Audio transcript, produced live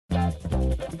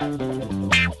I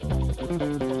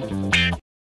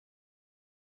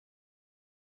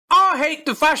hate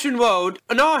the fashion world,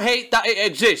 and I hate that it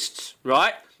exists,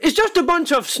 right? It's just a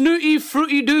bunch of snooty,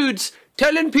 fruity dudes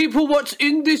telling people what's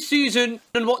in this season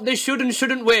and what they should and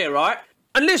shouldn't wear, right?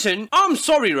 And listen, I'm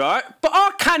sorry, right? But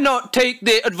I cannot take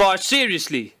their advice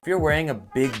seriously. If you're wearing a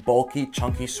big, bulky,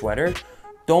 chunky sweater,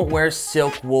 don't wear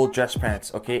silk wool dress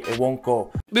pants, okay? It won't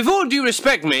go. With all due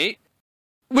respect, mate,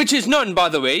 which is none, by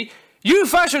the way, you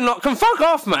fashion lot can fuck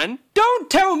off, man. Don't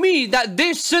tell me that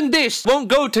this and this won't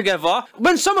go together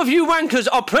when some of you wankers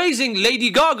are praising Lady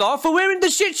Gaga for wearing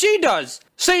the shit she does.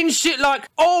 Saying shit like,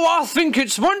 oh, I think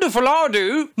it's wonderful, I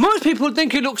do. Most people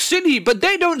think it looks silly, but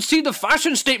they don't see the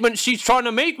fashion statement she's trying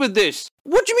to make with this.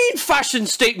 What do you mean fashion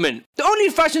statement? The only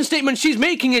fashion statement she's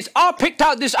making is, I picked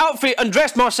out this outfit and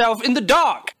dressed myself in the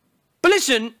dark. But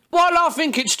listen, while I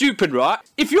think it's stupid, right?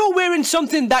 If you're wearing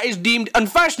something that is deemed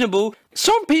unfashionable,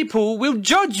 some people will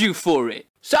judge you for it.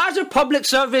 So as a public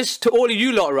service to all of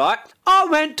you lot, right? I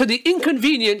went to the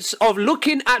inconvenience of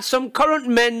looking at some current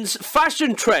men's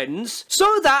fashion trends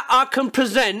so that I can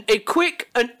present a quick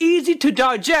and easy to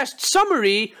digest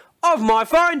summary of my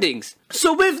findings.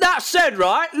 So with that said,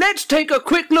 right, let's take a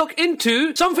quick look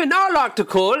into something I like to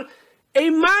call a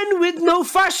man with no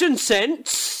fashion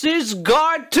sense's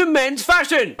guide to men's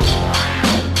fashion.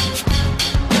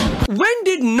 When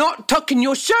did not tucking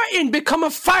your shirt in become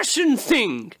a fashion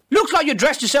thing? Looks like you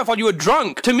dressed yourself while you were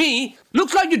drunk. To me,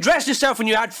 looks like you dressed yourself when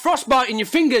you had frostbite in your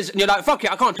fingers and you're like, fuck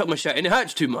it, I can't tuck my shirt in, it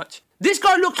hurts too much. This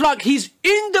guy looks like he's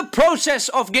in the process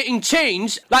of getting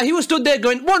changed. Like he was stood there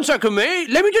going, 1 second, mate,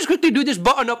 let me just quickly do this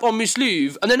button up on my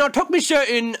sleeve and then I'll tuck my shirt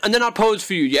in and then I'll pose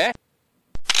for you, yeah?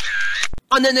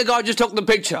 And then the guy just took the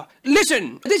picture.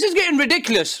 Listen, this is getting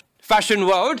ridiculous, fashion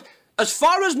world. As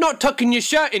far as not tucking your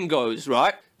shirt in goes,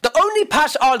 right? The only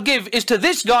pass I'll give is to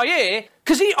this guy here,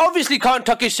 because he obviously can't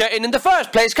tuck his shirt in the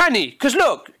first place, can he? Because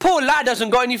look, poor lad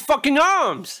hasn't got any fucking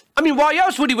arms. I mean, why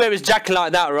else would he wear his jacket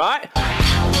like that, right?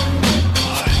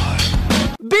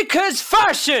 Because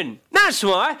fashion, that's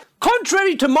why.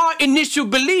 Contrary to my initial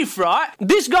belief, right?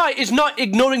 This guy is not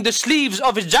ignoring the sleeves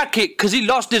of his jacket because he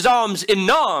lost his arms in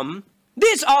Nam.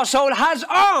 This arsehole has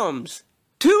arms.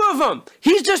 2 of them.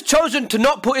 He's just chosen to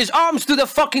not put his arms through the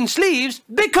fucking sleeves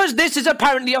because this is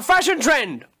apparently a fashion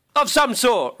trend of some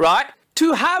sort, right?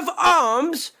 To have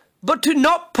arms, but to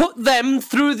not put them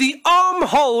through the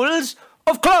armholes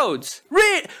of clothes.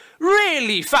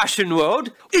 Really, fashion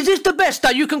world? Is this the best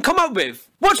that you can come up with?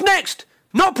 What's next?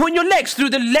 Not putting your legs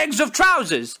through the legs of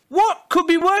trousers. What could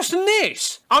be worse than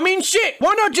this? I mean, shit,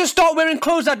 why not just start wearing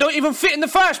clothes that don't even fit in the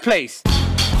first place?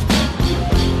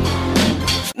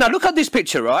 Now look at this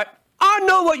picture, right? I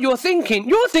know what you're thinking.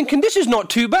 You're thinking this is not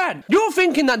too bad. You're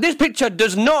thinking that this picture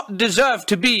does not deserve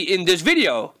to be in this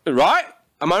video, right?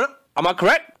 Am I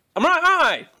correct? I'm right, aren't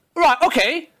I? Right,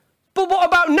 okay. But what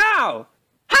about now?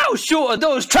 How short are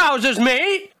those trousers,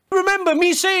 mate? Remember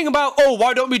me saying about, oh,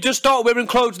 why don't we just start wearing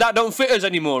clothes that don't fit us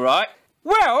anymore, right?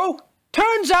 Well,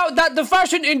 turns out that the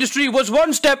fashion industry was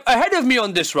 1 step ahead of me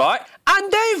on this, right?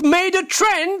 And they've made a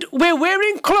trend where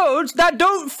wearing clothes that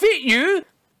don't fit you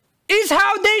is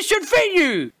how they should fit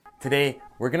you. Today,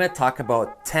 we're gonna talk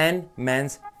about 10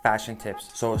 men's fashion tips.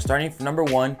 So starting from number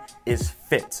 1 is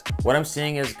fit. What I'm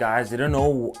seeing is guys, they don't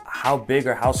know how big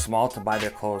or how small to buy their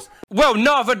clothes. Well,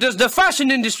 neither does the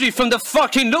fashion industry from the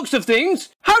fucking looks of things.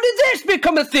 How did this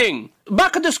become a thing?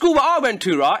 Back at the school where I went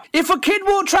to, right? If a kid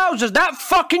wore trousers that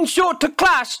fucking short to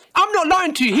class, I'm not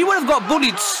lying to you, he would have got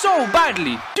bullied so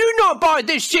badly. Do not buy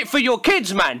this shit for your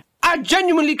kids, man. I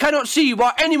genuinely cannot see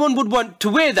why anyone would want to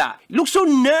wear that. It looks so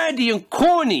nerdy and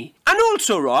corny. And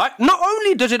also, right, not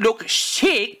only does it look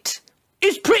shit,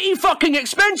 it's pretty fucking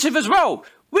expensive as well.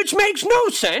 Which makes no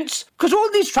sense, because all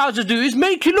these trousers do is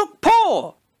make you look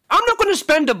poor. I'm not going to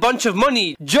spend a bunch of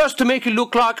money just to make it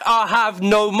look like I have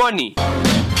no money.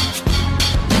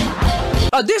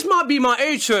 This might be my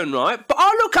age turn, right? But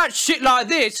I look at shit like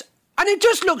this, and it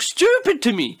just looks stupid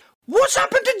to me. What's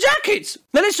happened to jackets?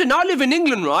 Now listen, I live in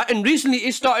England, right? And recently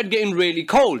it started getting really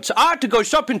cold. So I had to go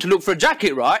shopping to look for a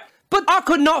jacket, right? But I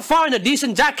could not find a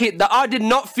decent jacket that I did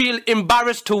not feel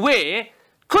embarrassed to wear.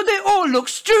 Because they all look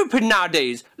stupid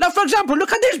nowadays. Like for example,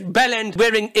 look at this bellend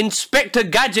wearing Inspector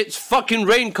Gadget's fucking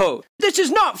raincoat. This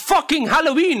is not fucking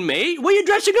Halloween, mate. What are you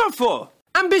dressing up for?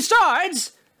 And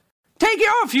besides, take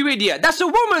it off, you idiot. That's a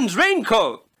woman's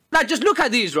raincoat. Like just look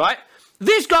at these, right?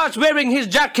 This guy's wearing his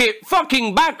jacket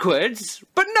fucking backwards,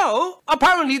 but no,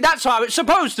 apparently that's how it's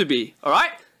supposed to be, alright?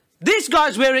 This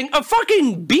guy's wearing a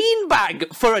fucking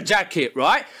beanbag for a jacket,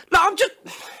 right? Like,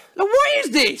 what is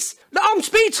this? Like, I'm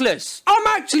speechless. I'm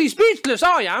actually speechless,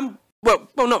 I am. Well,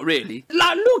 not really.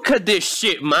 Like, look at this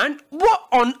shit, man. What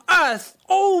on earth?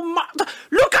 Oh my...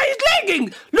 Look at his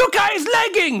leggings! Look at his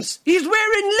leggings! He's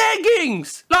wearing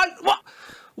leggings! Like, what?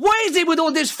 What is it with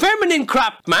all this feminine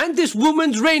crap, man? This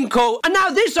woman's raincoat, and now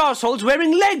this arsehole's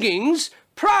wearing leggings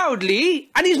proudly,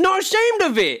 and he's not ashamed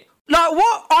of it. Like,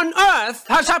 what on earth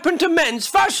has happened to men's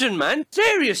fashion, man?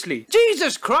 Seriously.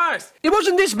 Jesus Christ. It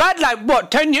wasn't this bad, like,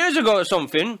 what, 10 years ago or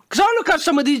something? Because I look at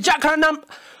some of these jackets and I'm...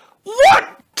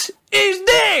 What is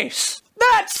this?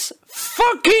 That's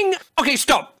fucking... Okay,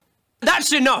 stop.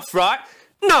 That's enough, right?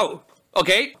 No.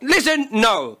 Okay? Listen,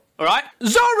 no. Alright?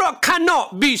 Zara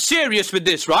cannot be serious with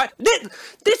this, right?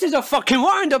 This is a fucking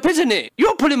wind-up, isn't it?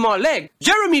 You're pulling my leg.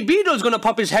 Jeremy Beadle's gonna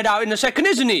pop his head out in a second,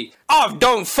 isn't he? I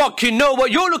don't fucking know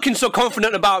what you're looking so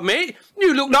confident about, mate.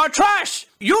 You look like trash.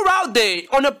 You're out there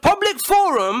on a public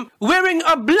forum wearing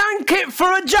a blanket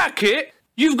for a jacket.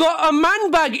 You've got a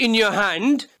man bag in your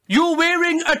hand. You're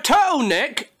wearing a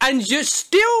turtleneck and you're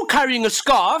still carrying a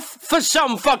scarf for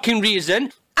some fucking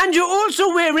reason. And you're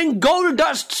also wearing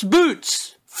Goldust's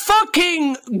boots.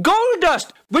 Fucking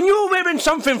Goldust! When you're wearing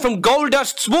something from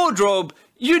Goldust's wardrobe,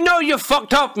 you know you're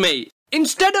fucked up, mate.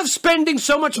 Instead of spending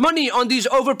so much money on these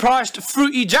overpriced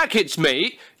fruity jackets,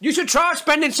 mate, you should try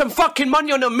spending some fucking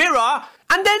money on a mirror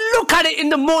and then look at it in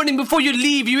the morning before you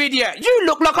leave, you idiot. You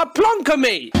look like a plonker,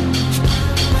 mate.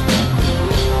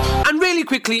 And really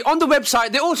quickly, on the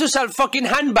website, they also sell fucking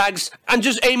handbags and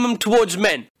just aim them towards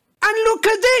men. And look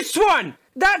at this one!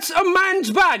 That's a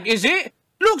man's bag, is it?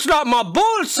 Looks like my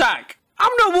ball sack.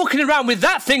 I'm not walking around with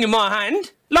that thing in my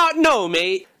hand. Like, no,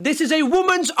 mate. This is a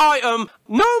woman's item.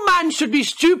 No man should be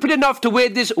stupid enough to wear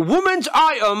this woman's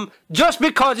item just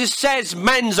because it says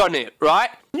men's on it, right?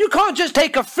 You can't just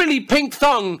take a frilly pink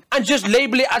thong and just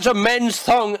label it as a men's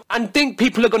thong and think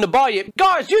people are going to buy it.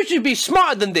 Guys, you should be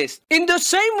smarter than this. In the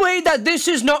same way that this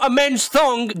is not a men's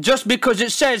thong just because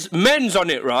it says men's on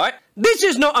it, right? This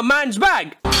is not a man's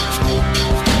bag.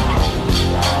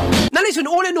 Now listen,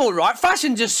 all in all, right,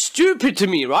 fashion's just stupid to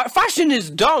me, right? Fashion is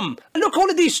dumb. Look, all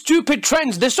of these stupid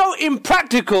trends, they're so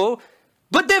impractical,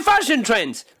 but they're fashion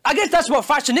trends. I guess that's what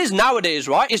fashion is nowadays,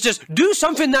 right? It's just do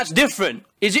something that's different.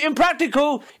 Is it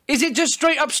impractical? Is it just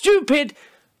straight up stupid?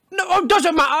 No, it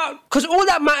doesn't matter, because all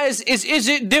that matters is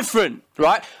it different,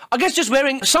 right? I guess just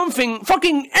wearing something,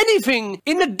 fucking anything,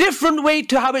 in a different way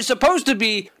to how it's supposed to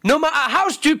be, no matter how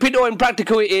stupid or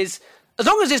impractical it is, as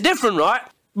long as it's different, right?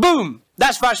 Boom!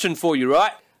 That's fashion for you,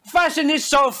 right? Fashion is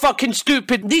so fucking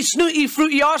stupid. These snooty,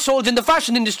 fruity arseholes in the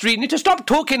fashion industry need to stop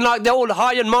talking like they're all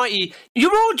high and mighty.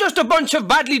 You're all just a bunch of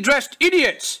badly dressed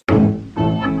idiots.